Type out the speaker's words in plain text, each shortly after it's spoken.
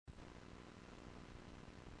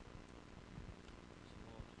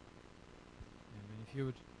If you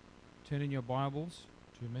would turn in your Bibles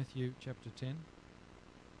to Matthew chapter 10.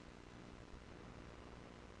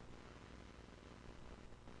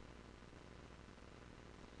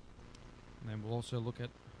 And then we'll also look at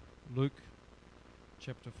Luke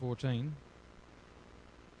chapter 14.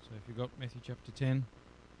 So if you've got Matthew chapter 10,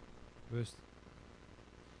 verse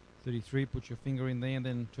 33, put your finger in there and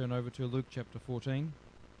then turn over to Luke chapter 14.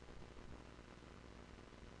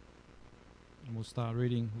 And we'll start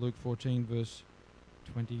reading Luke 14, verse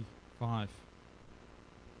 25.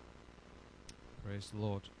 Praise the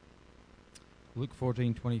Lord. Luke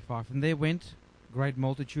 14:25. And there went great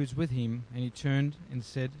multitudes with him, and he turned and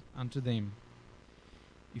said unto them,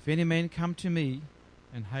 If any man come to me,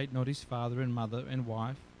 and hate not his father and mother and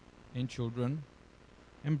wife and children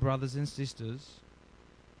and brothers and sisters,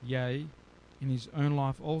 yea, in his own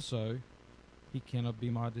life also, he cannot be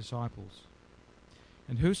my disciples.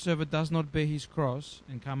 And whosoever does not bear his cross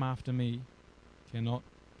and come after me cannot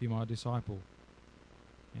be my disciple.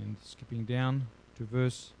 And skipping down to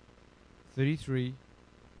verse 33,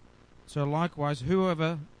 So likewise,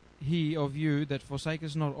 whoever he of you that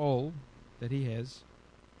forsaketh not all that he has,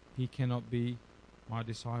 he cannot be my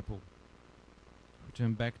disciple. We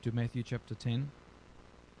turn back to Matthew chapter 10,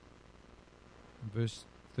 verse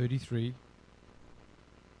 33.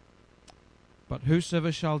 But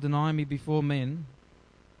whosoever shall deny me before men,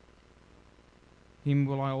 him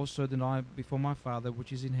will I also deny before my Father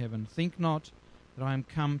which is in heaven. Think not that I am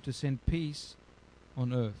come to send peace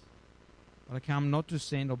on earth. But I come not to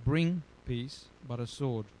send or bring peace, but a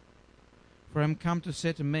sword. For I am come to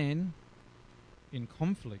set a man in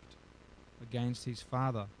conflict against his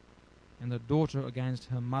father, and a daughter against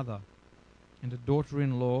her mother, and a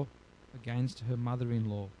daughter-in-law against her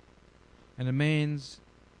mother-in-law. And a man's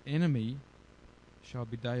enemy shall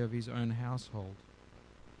be they of his own household.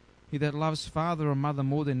 He that loves father or mother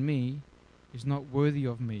more than me is not worthy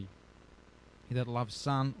of me. He that loves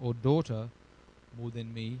son or daughter more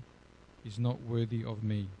than me is not worthy of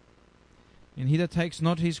me. And he that takes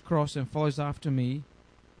not his cross and follows after me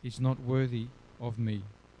is not worthy of me.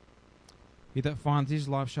 He that finds his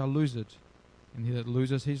life shall lose it, and he that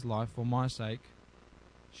loses his life for my sake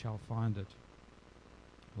shall find it.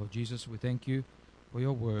 Lord Jesus, we thank you for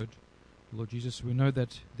your word. Lord Jesus, we know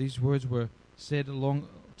that these words were said a long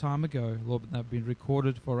time ago, Lord, but they've been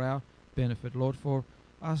recorded for our benefit, Lord, for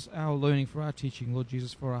us, our learning, for our teaching, Lord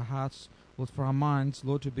Jesus, for our hearts, Lord, for our minds,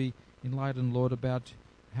 Lord, to be enlightened, Lord, about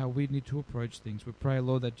how we need to approach things. We pray,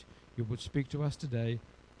 Lord, that you would speak to us today,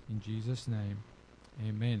 in Jesus' name,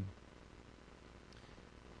 amen.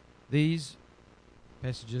 These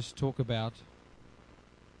passages talk about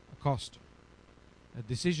a cost. A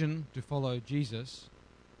decision to follow Jesus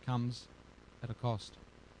comes at a cost.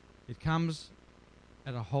 It comes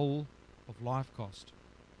at a whole of life cost.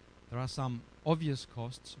 There are some obvious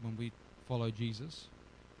costs when we follow Jesus,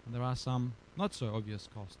 and there are some not so obvious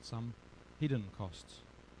costs, some hidden costs.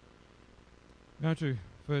 I'm going to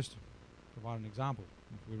first provide an example.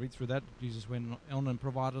 If we read through that, Jesus went on and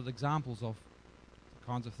provided examples of the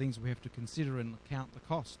kinds of things we have to consider and count the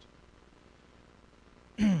cost.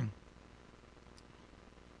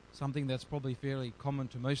 Something that's probably fairly common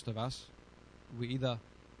to most of us, we either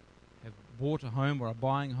have bought a home or are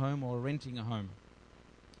buying a home or renting a home.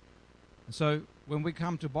 And so when we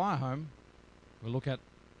come to buy a home, we look at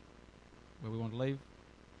where we want to live,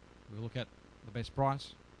 we look at the best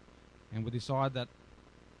price, and we decide that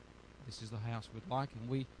this is the house we'd like, and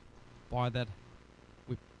we buy that.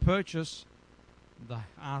 We purchase the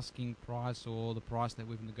asking price or the price that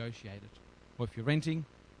we've negotiated. Or if you're renting,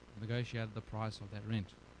 negotiate the price of that rent.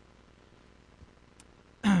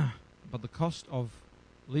 But the cost of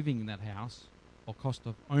living in that house, or cost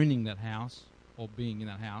of owning that house, or being in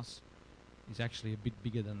that house, is actually a bit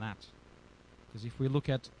bigger than that. Because if we look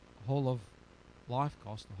at the whole of life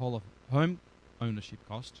cost, the whole of home ownership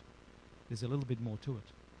cost, there's a little bit more to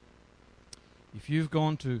it. If you've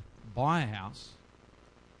gone to buy a house,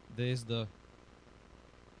 there's the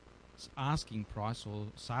asking price or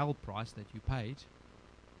sale price that you paid,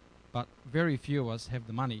 but very few of us have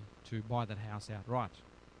the money to buy that house outright.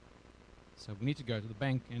 So we need to go to the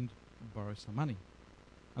bank and borrow some money.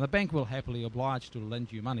 And the bank will happily oblige to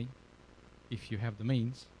lend you money if you have the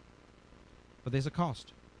means. But there's a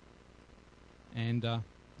cost. And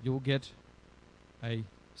you'll get a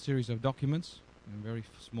series of documents in very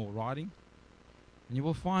small writing. And you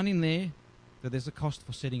will find in there that there's a cost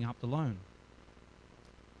for setting up the loan.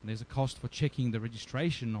 And there's a cost for checking the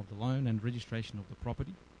registration of the loan and registration of the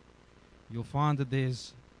property. You'll find that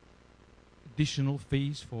there's additional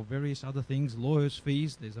fees for various other things, lawyers'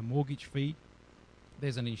 fees, there's a mortgage fee,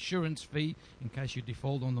 there's an insurance fee in case you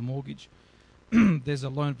default on the mortgage. There's a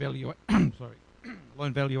loan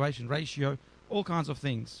loan valuation ratio, all kinds of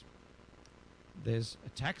things. There's a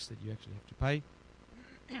tax that you actually have to pay.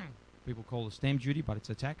 People call it stamp duty, but it's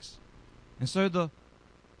a tax. And so the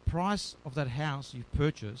price of that house you've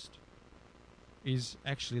purchased is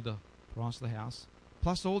actually the price of the house,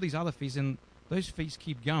 plus all these other fees, and those fees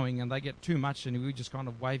keep going, and they get too much, and you just kind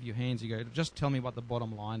of wave your hands. You go, just tell me what the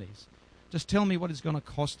bottom line is. Just tell me what it's going to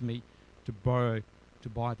cost me to borrow to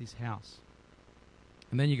buy this house.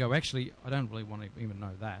 And then you go, actually, I don't really want to even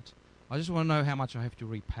know that. I just want to know how much I have to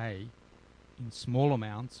repay in small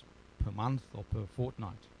amounts per month or per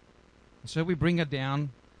fortnight. And so we bring it down,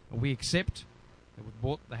 and we accept that we've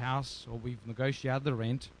bought the house or we've negotiated the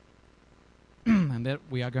rent, and that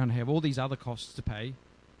we are going to have all these other costs to pay,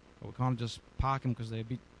 but we can't just park them because they're a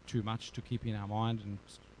bit too much to keep in our mind, and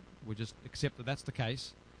we just accept that that's the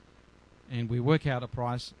case, and we work out a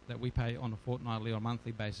price that we pay on a fortnightly or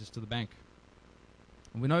monthly basis to the bank.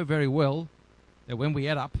 And we know very well that when we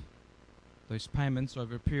add up those payments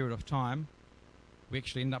over a period of time, we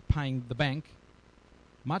actually end up paying the bank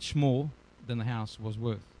much more than the house was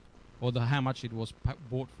worth, or how much it was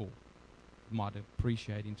bought for. It might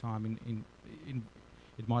appreciate in time,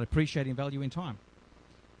 it might appreciate in value in time.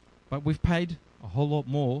 But we've paid a whole lot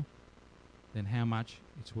more than how much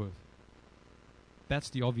it's worth. That's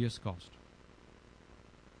the obvious cost.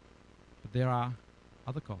 But there are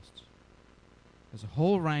other costs. There's a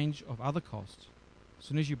whole range of other costs. As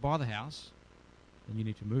soon as you buy the house, then you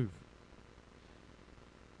need to move.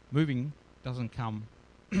 Moving doesn't come,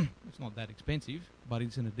 it's not that expensive, but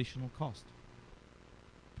it's an additional cost.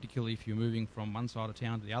 Particularly if you're moving from one side of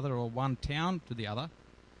town to the other, or one town to the other.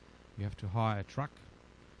 You have to hire a truck,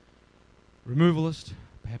 removalist,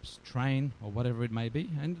 perhaps train, or whatever it may be.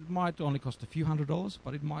 And it might only cost a few $100s,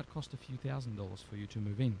 but it might cost a few $1,000s for you to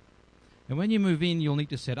move in. And when you move in, you'll need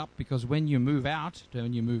to set up, because when you move out,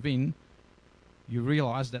 when you move in, you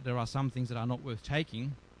realize that there are some things that are not worth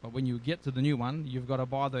taking, but when you get to the new one, you've got to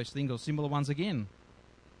buy those things or similar ones again.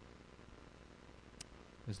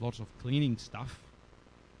 There's lots of cleaning stuff,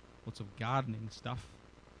 lots of gardening stuff,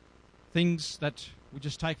 things that we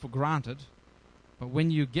just take for granted, but when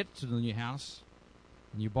you get to the new house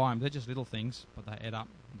and you buy them, they're just little things, but they add up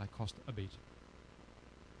and they cost a bit.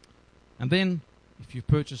 And then, if you've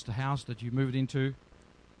purchased a house that you moved into,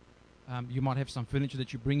 you might have some furniture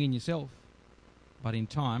that you bring in yourself, but in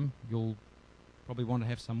time, you'll probably want to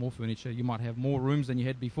have some more furniture. You might have more rooms than you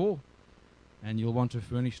had before, and you'll want to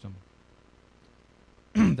furnish them.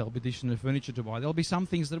 There'll be additional furniture to buy. There'll be some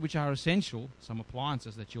things which are essential, some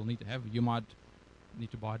appliances that you'll need to have. You might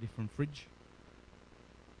need to buy a different fridge.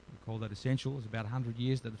 We call that essential. It's about 100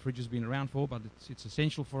 years that the fridge has been around for, but it's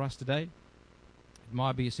essential for us today. It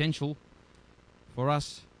might be essential for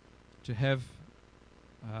us to have,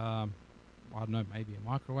 I don't know, maybe a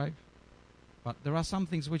microwave. But there are some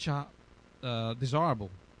things which are desirable.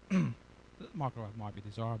 The microwave might be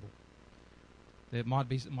desirable. There might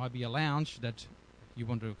be a lounge that you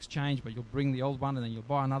want to exchange, but you'll bring the old one and then you'll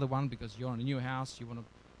buy another one because you're in a new house. You want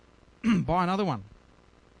to buy another one.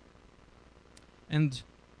 And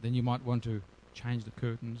then you might want to change the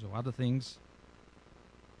curtains or other things.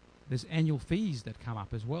 There's annual fees that come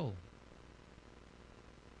up as well.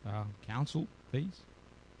 Council fees,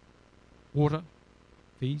 water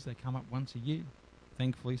fees, they come up once a year.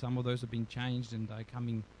 Thankfully, some of those have been changed and they're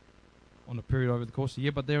coming on a period over the course of the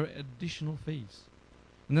year, but there are additional fees.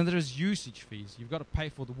 And then there is usage fees. You've got to pay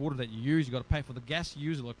for the water that you use, you've got to pay for the gas you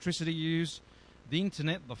use, electricity you use, the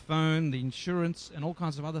internet, the phone, the insurance, and all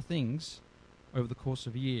kinds of other things over the course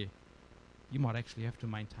of a year. You might actually have to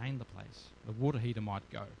maintain the place. The water heater might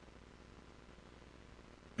go.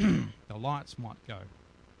 The lights might go.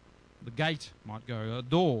 The gate might go. A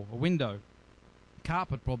door, a window.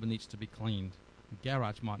 Carpet probably needs to be cleaned. The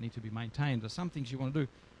garage might need to be maintained. There's some things you want to do.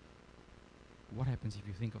 What happens if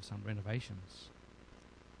you think of some renovations?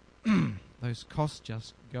 Those costs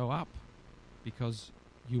just go up because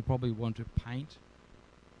you probably want to paint.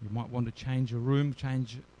 You might want to change a room,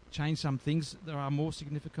 change some things. There are more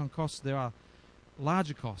significant costs. There are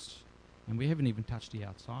larger costs. And we haven't even touched the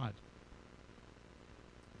outside.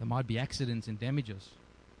 There might be accidents and damages.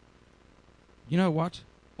 You know what?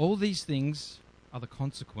 All these things are the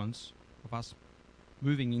consequence of us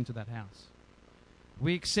moving into that house.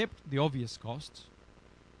 We accept the obvious costs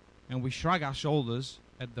and we shrug our shoulders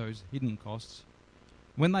at those hidden costs.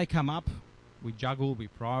 When they come up, we juggle, we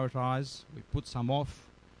prioritize, we put some off,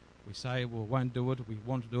 we say, well, we won't do it, we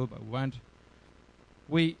want to do it, but we won't.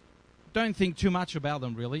 We don't think too much about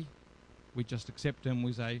them, really. We just accept them.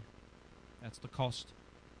 We say, that's the cost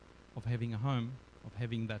of having a home, of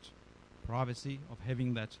having that privacy, of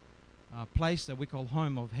having that place that we call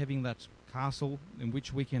home, of having that castle in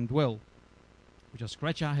which we can dwell. We just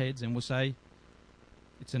scratch our heads and we'll say,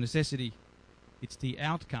 it's a necessity, it's the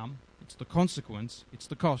outcome, it's the consequence, it's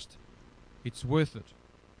the cost, it's worth it,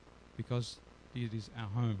 because it is our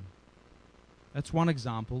home. That's one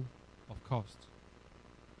example of cost.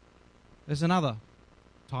 There's another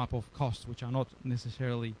type of costs which are not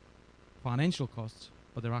necessarily financial costs,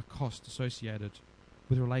 but there are costs associated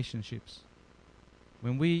with relationships.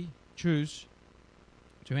 When we choose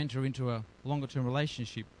to enter into a longer-term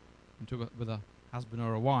relationship with a husband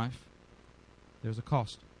or a wife, there's a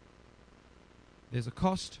cost. There's a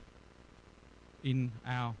cost in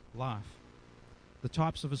our life. The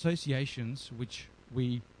types of associations which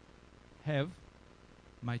we have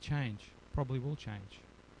may change, probably will change.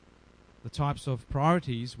 The types of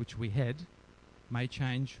priorities which we had may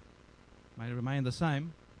change, may remain the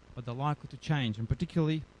same, but they're likely to change. And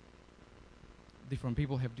particularly, different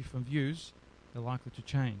people have different views, they're likely to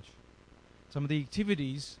change. Some of the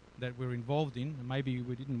activities that we're involved in, and maybe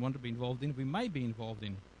we didn't want to be involved in, we may be involved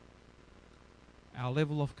in. Our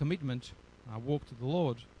level of commitment, our walk to the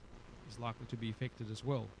Lord, is likely to be affected as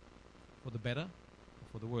well, for the better or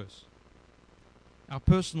for the worse. Our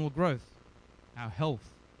personal growth, our health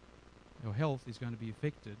is going to be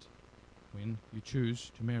affected when you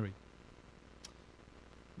choose to marry.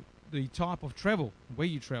 The type of travel, where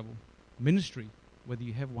you travel, ministry, whether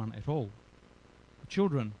you have one at all, the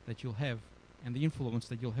children that you'll have, and the influence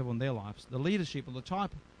that you'll have on their lives, the leadership or the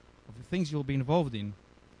type of the things you'll be involved in,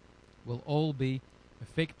 will all be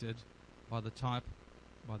affected by the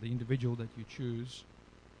individual that you choose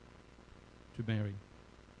to marry.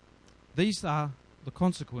 These are the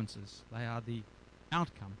consequences. They are the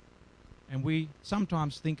outcome. And we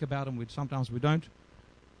sometimes think about them, sometimes we don't.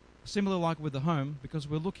 Similar like with the home, because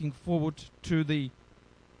we're looking forward to the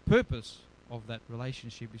purpose of that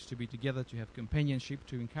relationship is to be together, to have companionship,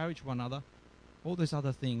 to encourage one another. All these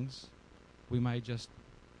other things we may just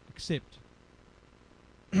accept.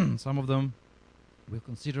 Some of them we'll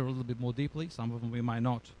consider a little bit more deeply, some of them we may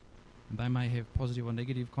not. And they may have positive or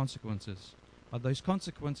negative consequences. But those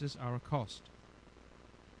consequences are a cost.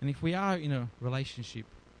 And if we are in a relationship,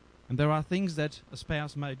 and there are things that a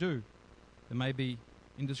spouse may do, there may be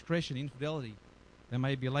indiscretion, infidelity, there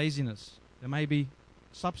may be laziness, there may be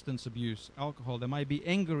substance abuse, alcohol, there may be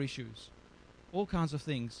anger issues, all kinds of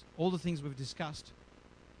things, all the things we've discussed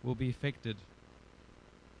will be affected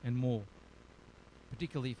and more.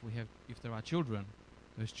 Particularly if there are children,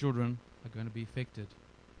 those children are going to be affected.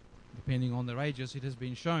 Depending on their ages, it has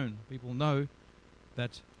been shown. People know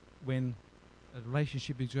that when a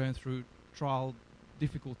relationship is going through trial,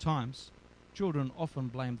 difficult times, children often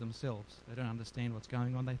blame themselves. They don't understand what's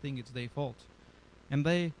going on. They think it's their fault. And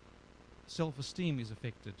their self-esteem is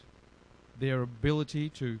affected. Their ability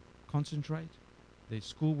to concentrate, their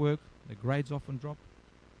schoolwork, their grades often drop.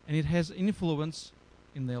 And it has influence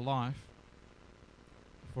in their life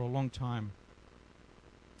for a long time.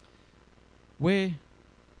 Where,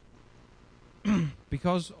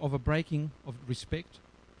 because of a breaking of respect,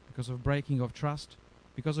 because of breaking of trust,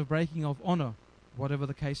 because of breaking of honor, whatever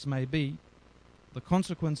the case may be, the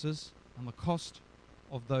consequences and the cost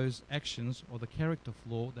of those actions or the character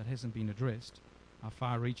flaw that hasn't been addressed are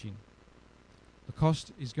far-reaching. The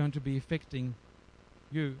cost is going to be affecting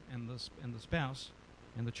you and the spouse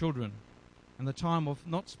and the children, and the time of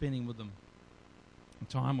not spending with them,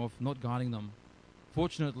 the time of not guiding them.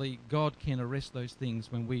 Fortunately, God can arrest those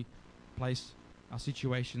things when we place our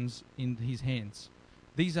situations in His hands.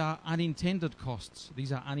 These are unintended costs.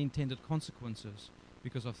 These are unintended consequences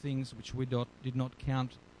because of things which we did not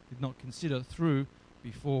consider through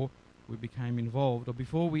before we became involved or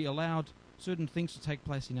before we allowed certain things to take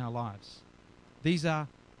place in our lives. These are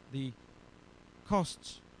the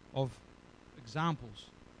costs of examples.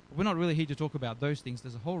 We're not really here to talk about those things.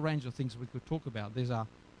 There's a whole range of things we could talk about. There's our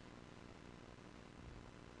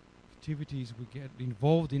activities we get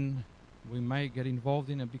involved in, we may get involved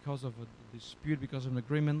in, and because of a dispute, because of an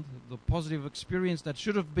agreement, the positive experience that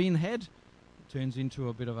should have been had turns into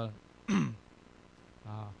a bit of a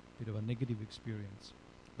negative experience.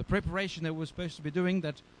 The preparation that we're supposed to be doing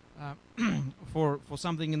that for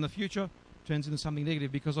something in the future turns into something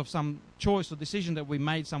negative because of some choice or decision that we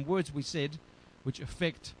made, some words we said, which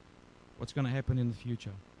affect what's going to happen in the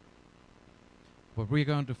future. But we're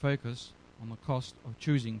going to focus on the cost of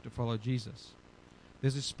choosing to follow Jesus.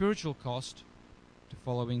 There's a spiritual cost to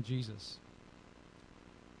following Jesus.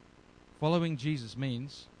 Following Jesus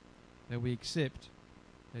means that we accept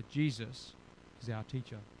that Jesus is our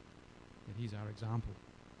teacher, that He's our example.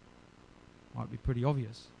 Might be pretty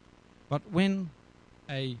obvious. But when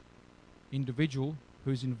a individual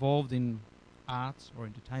who's involved in arts or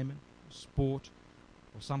entertainment, sport,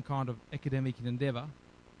 or some kind of academic endeavour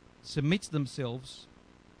submits themselves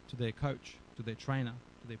to their coach, to their trainer,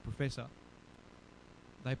 to their professor,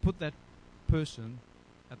 they put that person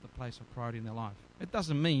at the place of priority in their life. It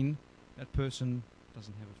doesn't mean that person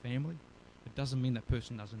doesn't have a family. It doesn't mean that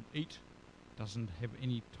person doesn't eat, doesn't have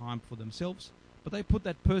any time for themselves. But they put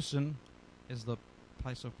that person as the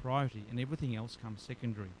place of priority, and everything else comes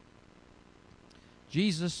secondary.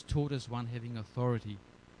 Jesus taught as one having authority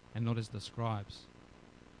and not as the scribes.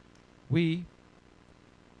 The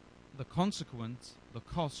consequence, the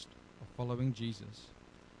cost of following Jesus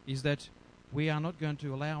is that we are not going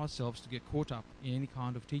to allow ourselves to get caught up in any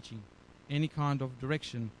kind of teaching, any kind of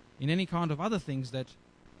direction, in any kind of other things that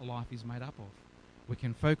life is made up of. We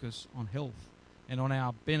can focus on health and on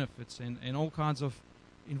our benefits and all kinds of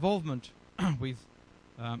involvement with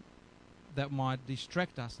that might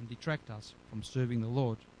distract us and detract us from serving the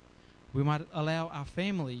Lord. We might allow our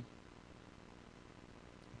family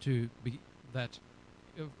to be that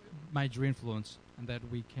major influence, and that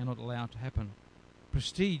we cannot allow to happen.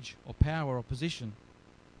 Prestige or power or position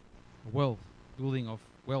or wealth, building of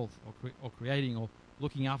wealth or creating or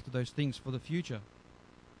looking after those things for the future.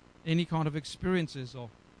 Any kind of experiences or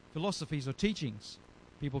philosophies or teachings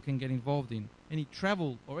people can get involved in. Any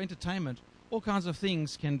travel or entertainment, all kinds of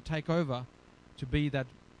things can take over to be that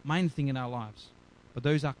main thing in our lives. But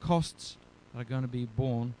those are costs that are going to be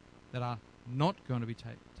borne, that are not going to be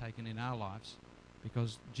taken in our lives,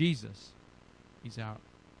 because Jesus is our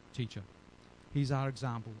teacher. He's our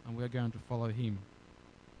example, and we're going to follow him.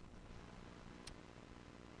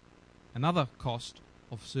 Another cost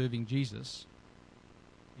of serving Jesus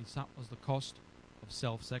was the cost of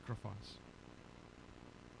self-sacrifice.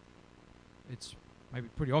 It's maybe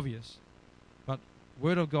pretty obvious, but the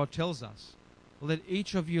Word of God tells us, let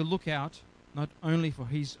each of you look out not only for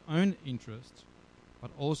his own interests,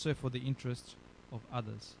 but also for the interests of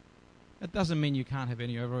others. That doesn't mean you can't have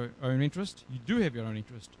any own interest. You do have your own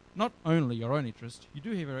interest. Not only your own interest, you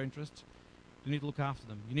do have your own interest. You need to look after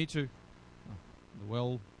them. You need to,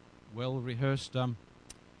 the well-rehearsed,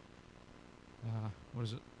 what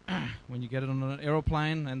is it? When you get it on an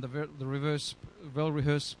aeroplane and the reverse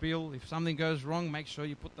well-rehearsed spiel, if something goes wrong, make sure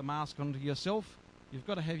you put the mask onto yourself. You've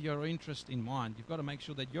got to have your interest in mind. You've got to make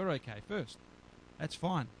sure that you're okay first. That's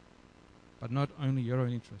fine. But not only your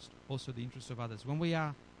own interest, also the interest of others. When we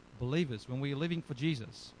are believers, when we are living for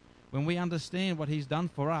Jesus, when we understand what he's done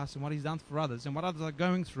for us and what he's done for others and what others are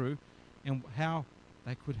going through and how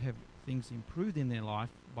they could have things improved in their life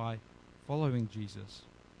by following Jesus,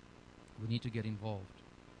 we need to get involved.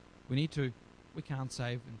 We can't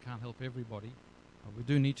save and can't help everybody. We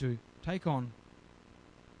do need to take on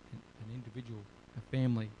an individual, a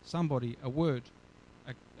family, somebody, a word,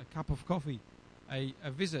 a cup of coffee,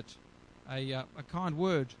 a visit, a kind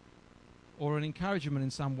word, or an encouragement in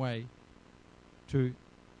some way to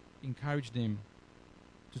encourage them,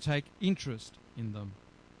 to take interest in them.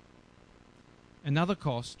 Another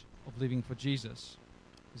cost of living for Jesus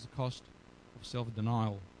is the cost of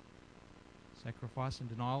self-denial. Sacrifice and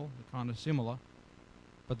denial are kind of similar,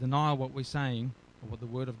 but denial, what we're saying, or what the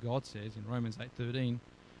Word of God says in Romans 8:13,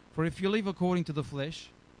 for if you live according to the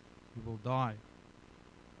flesh, you will die.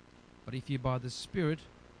 But if you by the Spirit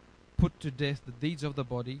put to death the deeds of the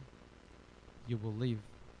body, you will live.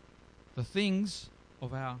 The things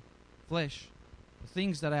of our flesh, the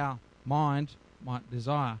things that our mind might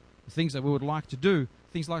desire, the things that we would like to do,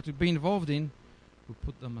 things like to be involved in, we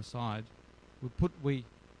put them aside. We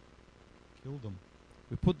kill them.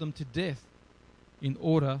 We put them to death in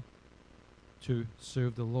order to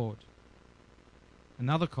serve the Lord.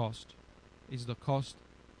 Another cost is the cost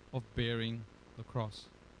of bearing the cross.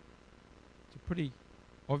 It's a pretty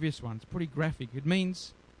obvious one. It's pretty graphic. It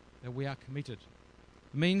means that we are committed.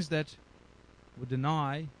 It means that we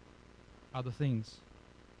deny other things.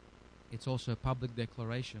 It's also a public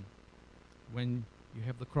declaration. When you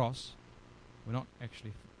have the cross, we're not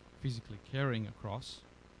actually physically carrying a cross,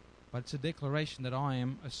 but it's a declaration that I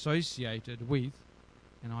am associated with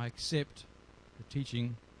and I accept the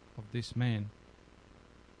teaching of this man.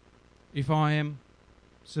 If I am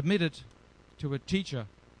submitted to a teacher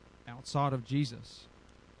outside of Jesus,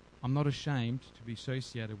 I'm not ashamed to be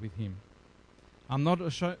associated with him. I'm not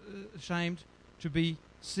ashamed to be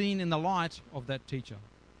seen in the light of that teacher.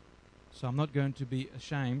 So I'm not going to be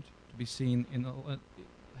ashamed to be seen in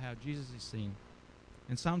how Jesus is seen.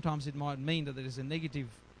 And sometimes it might mean that there is a negative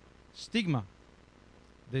stigma.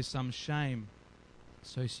 There's some shame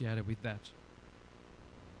associated with that.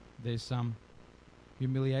 There's some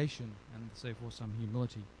humiliation and therefore some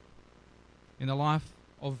humility. In the life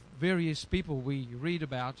of various people we read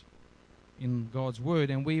about in God's Word,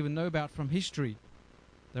 and we even know about from history.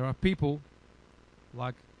 There are people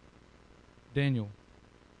like Daniel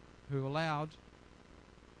who allowed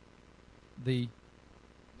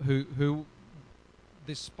who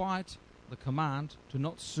despite the command to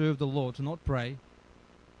not serve the Lord, to not pray,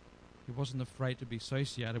 he wasn't afraid to be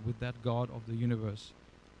associated with that God of the universe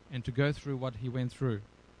and to go through what he went through.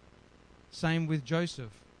 Same with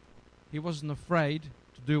Joseph. He wasn't afraid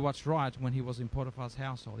to do what's right when he was in Potiphar's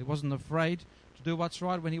household. He wasn't afraid to do what's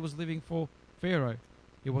right when he was living for Pharaoh.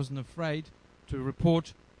 He wasn't afraid to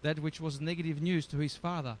report that which was negative news to his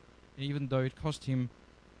father, even though it cost him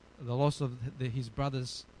the loss of his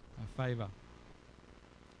brother's favor.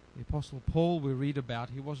 The Apostle Paul, we read about,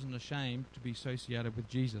 he wasn't ashamed to be associated with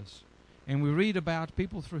Jesus. And we read about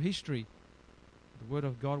people through history, the Word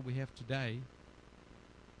of God we have today,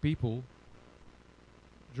 people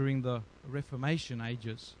during the Reformation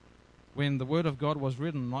ages, when the Word of God was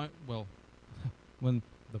written, when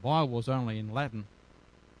the Bible was only in Latin,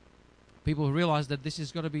 people realized that this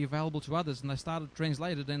has got to be available to others, and they started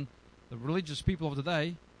translated, and the religious people of the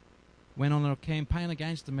day went on a campaign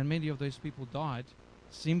against them, and many of those people died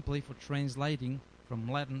simply for translating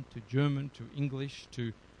from Latin to German to English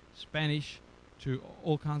to Spanish to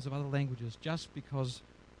all kinds of other languages, just because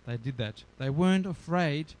they did that. They weren't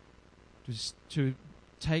afraid to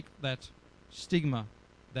take that stigma,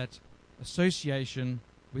 that association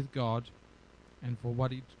with God, and for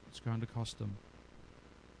what it's going to cost them.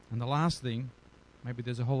 And the last thing, maybe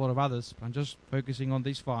there's a whole lot of others, but I'm just focusing on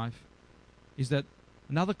these 5, is that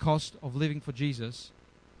another cost of living for Jesus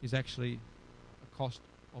is actually a cost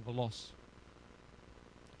of a loss.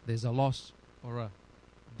 There's a loss or a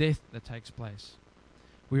death that takes place.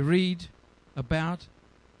 We read about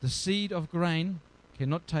the seed of grain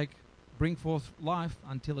cannot bring forth life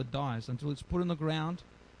until it dies, until it's put in the ground,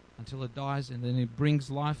 until it dies, and then it brings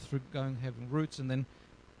life through having roots and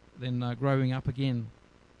then growing up again.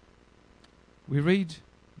 We read,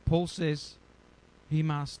 Paul says, he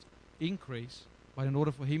must increase, but in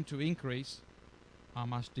order for him to increase, I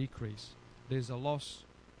must decrease. There's a loss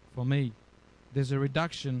for me. There's a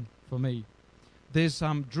reduction for me. There's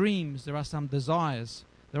some dreams, there are some desires,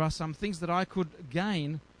 there are some things that I could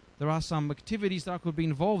gain, there are some activities that I could be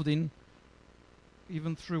involved in,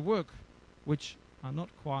 even through work, which are not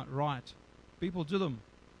quite right. People do them,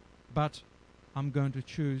 but I'm going to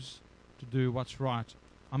choose to do what's right.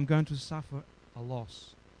 I'm going to suffer a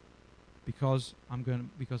loss because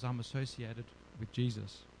I'm associated with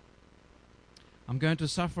Jesus. I'm going to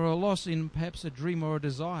suffer a loss in perhaps a dream or a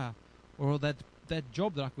desire, or that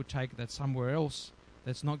job that I could take that's somewhere else,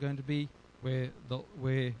 that's not going to be where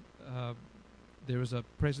there is a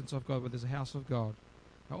presence of God, where there's a house of God.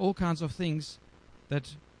 All kinds of things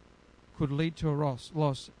that could lead to a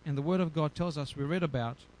loss. And the Word of God tells us, we read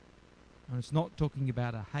about, and it's not talking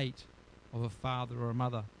about a hate of a father or a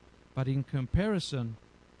mother, but in comparison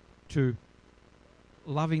to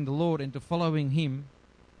loving the Lord and to following Him,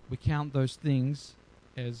 we count those things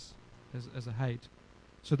as a hate.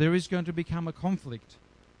 So there is going to become a conflict.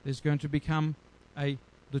 There's going to become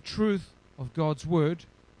the truth of God's Word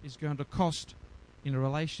is going to cost in a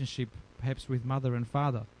relationship, perhaps with mother and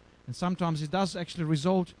father. And sometimes it does actually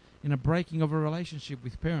result in a breaking of a relationship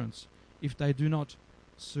with parents if they do not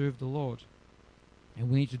serve the Lord.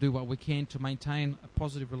 And we need to do what we can to maintain a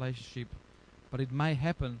positive relationship. But it may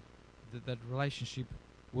happen that that relationship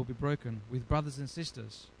will be broken with brothers and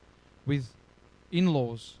sisters, with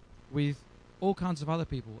in-laws, with all kinds of other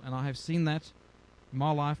people. And I have seen that in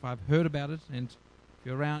my life. I've heard about it. And if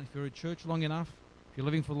you're at church long enough, if you're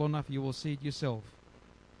living for long enough, you will see it yourself.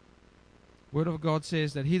 Word of God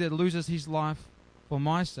says that he that loses his life for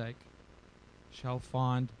my sake shall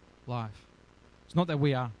find life. It's not that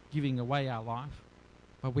we are giving away our life,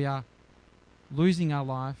 but we are losing our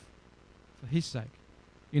life for His sake.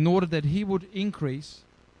 In order that He would increase,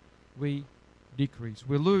 we decrease.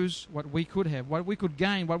 We lose what we could have, what we could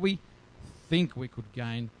gain, what we think we could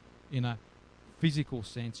gain in a physical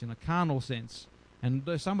sense, in a carnal sense. And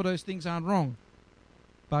some of those things aren't wrong,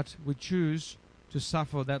 but we choose to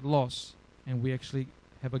suffer that loss, and we actually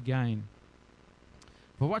have a gain.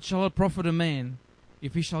 For what shall it profit a man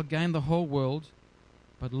if he shall gain the whole world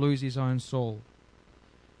but lose his own soul?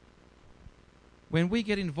 When we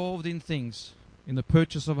get involved in things, in the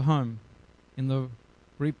purchase of a home, in the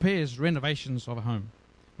repairs, renovations of a home,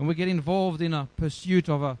 when we get involved in a pursuit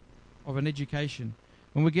of an education,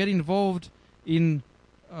 when we get involved in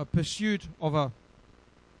a pursuit of a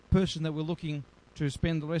person that we're looking to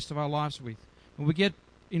spend the rest of our lives with, when we get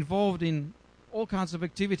involved in all kinds of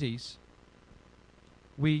activities,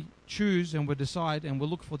 we choose and we decide and we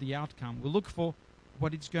look for the outcome. We look for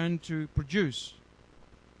what it's going to produce.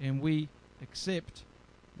 And we accept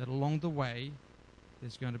that along the way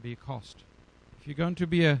there's going to be a cost. If you're going to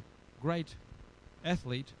be a great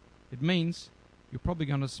athlete, it means you're probably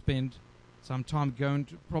going to spend some time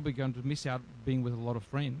probably going to miss out being with a lot of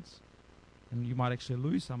friends. And you might actually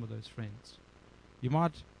lose some of those friends. You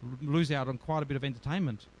might lose out on quite a bit of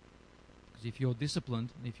entertainment. Because if you're disciplined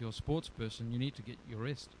and if you're a sports person, you need to get your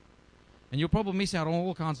rest. And you'll probably miss out on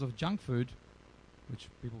all kinds of junk food, which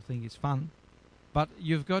people think is fun. But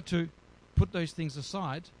you've got to put those things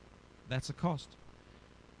aside. That's a cost.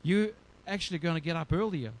 You're actually going to get up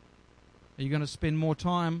earlier. Are you going to spend more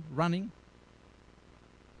time running,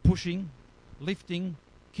 pushing, lifting,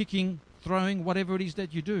 kicking, throwing, whatever it is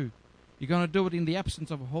that you do? You're going to do it in the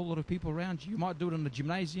absence of a whole lot of people around you. You might do it in a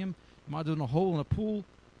gymnasium. You might do it in a hole in a pool.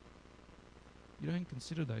 You don't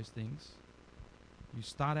consider those things. You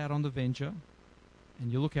start out on the venture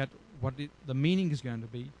and you look at what the meaning is going to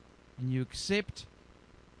be, and you accept.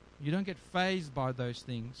 You don't get fazed by those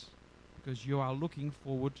things because you are looking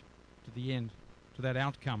forward to the end, to that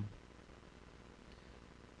outcome.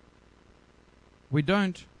 We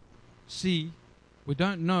don't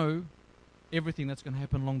know everything that's going to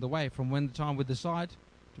happen along the way from when the time we decide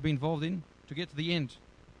to be involved in to get to the end.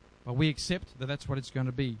 But we accept that that's what it's going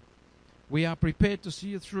to be. We are prepared to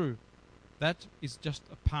see it through. That is just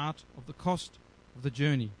a part of the cost of the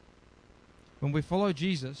journey. When we follow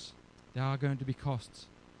Jesus, there are going to be costs.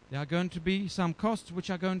 There are going to be some costs which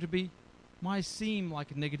are going to might seem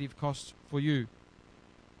like negative costs for you.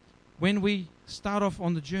 When we start off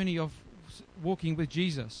on the journey of walking with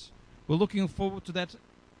Jesus, we're looking forward to that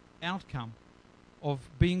outcome of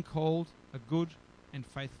being called a good and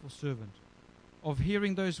faithful servant, of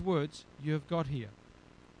hearing those words, you have got here.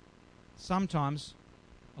 Sometimes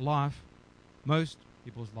most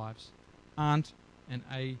people's lives aren't an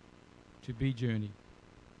A to B journey.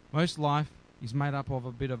 Most life is made up of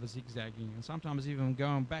a bit of a zigzagging, and sometimes even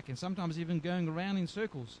going back, and sometimes even going around in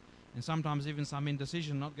circles, and sometimes even some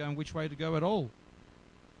indecision, not going which way to go at all.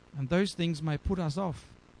 And those things may put us off.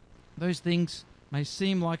 Those things may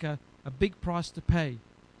seem like a big price to pay.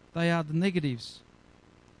 They are the negatives.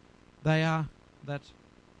 They are that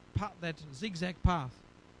zigzag path.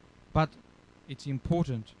 But it's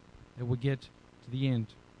important that we get to the end.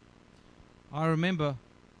 I remember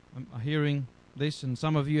hearing this, and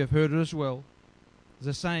some of you have heard it as well.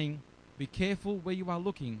 There's a saying, be careful where you are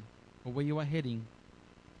looking or where you are heading,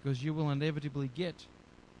 because you will inevitably get to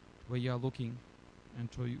where you are looking and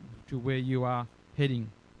to where you are heading.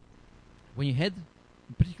 When you head in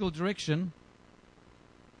a particular direction,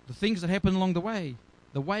 the things that happen along the way,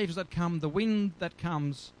 the waves that come, the wind that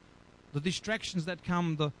comes, the distractions that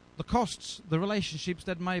come, the costs, the relationships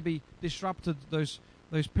that may be disrupted, those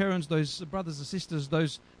parents, those brothers and sisters,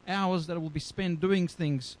 those hours that will be spent doing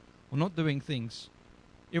things or not doing things.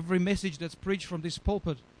 Every message that's preached from this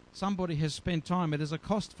pulpit, somebody has spent time. It is a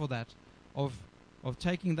cost for that, of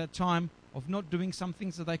taking that time, of not doing some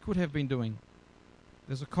things that they could have been doing.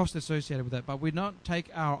 There's a cost associated with that, but we not take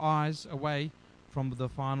our eyes away from the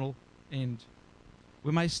final end.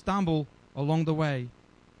 We may stumble along the way.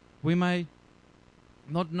 We may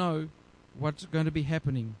not know what's going to be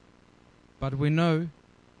happening, but we know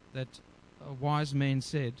that a wise man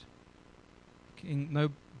said, no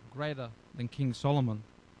greater than King Solomon,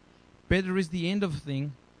 better is the end of a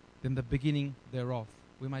thing than the beginning thereof.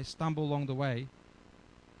 We may stumble along the way,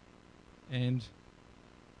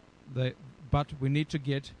 but we need to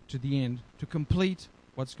get to the end to complete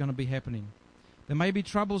what's going to be happening. There may be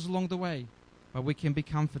troubles along the way, but we can be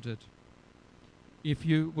comforted. If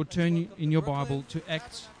you would turn in your Bible to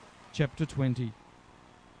Acts chapter 20.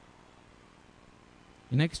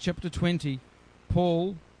 In Acts chapter 20,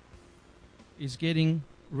 Paul is getting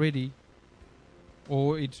ready,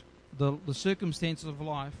 or the circumstances of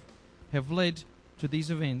life have led to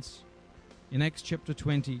these events. In Acts chapter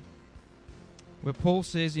 20, where Paul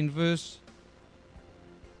says in verse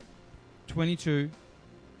 22,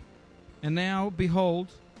 and now behold,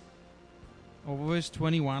 or verse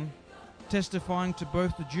 21, testifying to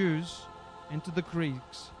both the Jews and to the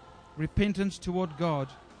Greeks, repentance toward God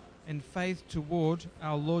and faith toward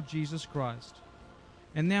our Lord Jesus Christ.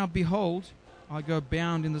 And now behold, I go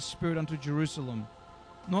bound in the Spirit unto Jerusalem,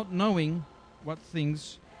 not knowing what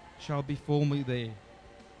things shall befall me there.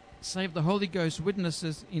 Save the Holy Ghost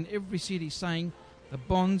witnesses in every city, saying, the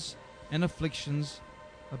bonds and afflictions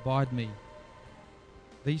abide me.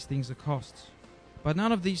 These things are costs. But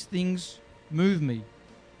none of these things move me.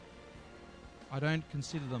 I don't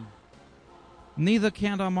consider them. Neither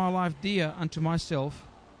count I my life dear unto myself,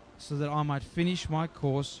 so that I might finish my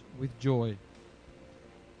course with joy.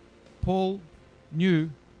 Paul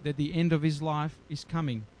knew that the end of his life is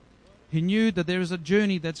coming. He knew that there is a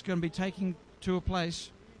journey that's going to be taking to a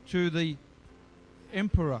place, to the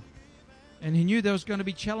emperor. And he knew there was going to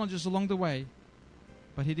be challenges along the way,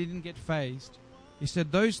 but he didn't get fazed. He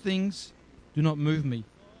said, those things do not move me.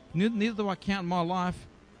 Neither do I count my life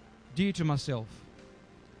dear to myself.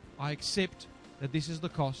 I accept that this is the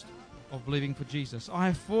cost of living for Jesus. I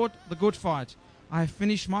have fought the good fight. I have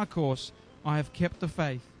finished my course. I have kept the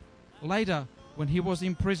faith. Later, when he was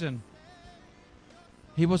in prison,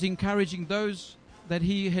 he was encouraging those that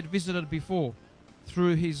he had visited before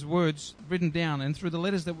through his words written down and through the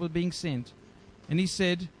letters that were being sent. And he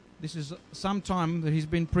said, this is some time that he's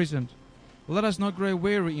been imprisoned, let us not grow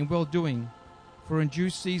weary in well-doing, for in due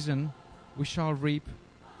season we shall reap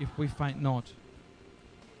if we faint not.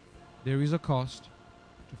 There is a cost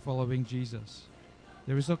to following Jesus.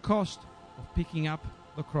 There is a cost of picking up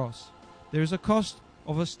the cross. There is a cost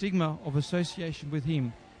of a stigma of association with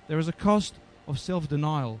him. There is a cost of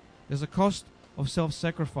self-denial. There's a cost of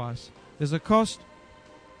self-sacrifice. There's a cost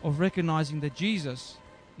of recognizing that Jesus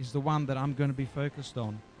is the one that I'm going to be focused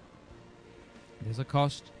on. There's a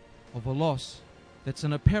cost of a loss that's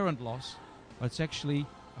an apparent loss, but it's actually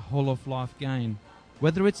a whole of life gain.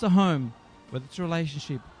 Whether it's a home, whether it's a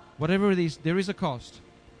relationship, whatever it is, there is a cost.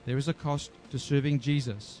 There is a cost to serving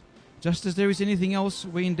Jesus. Just as there is anything else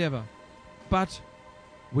we endeavor. But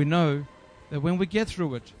we know that when we get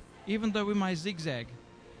through it, even though we may zigzag,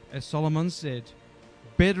 as Solomon said,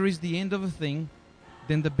 better is the end of a thing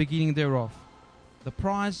than the beginning thereof. The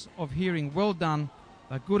prize of hearing, well done,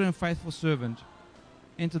 thy good and faithful servant,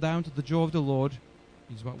 enter thou into the joy of the Lord,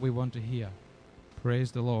 is what we want to hear.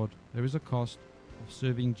 Praise the Lord. There is a cost of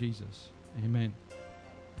serving Jesus. Amen.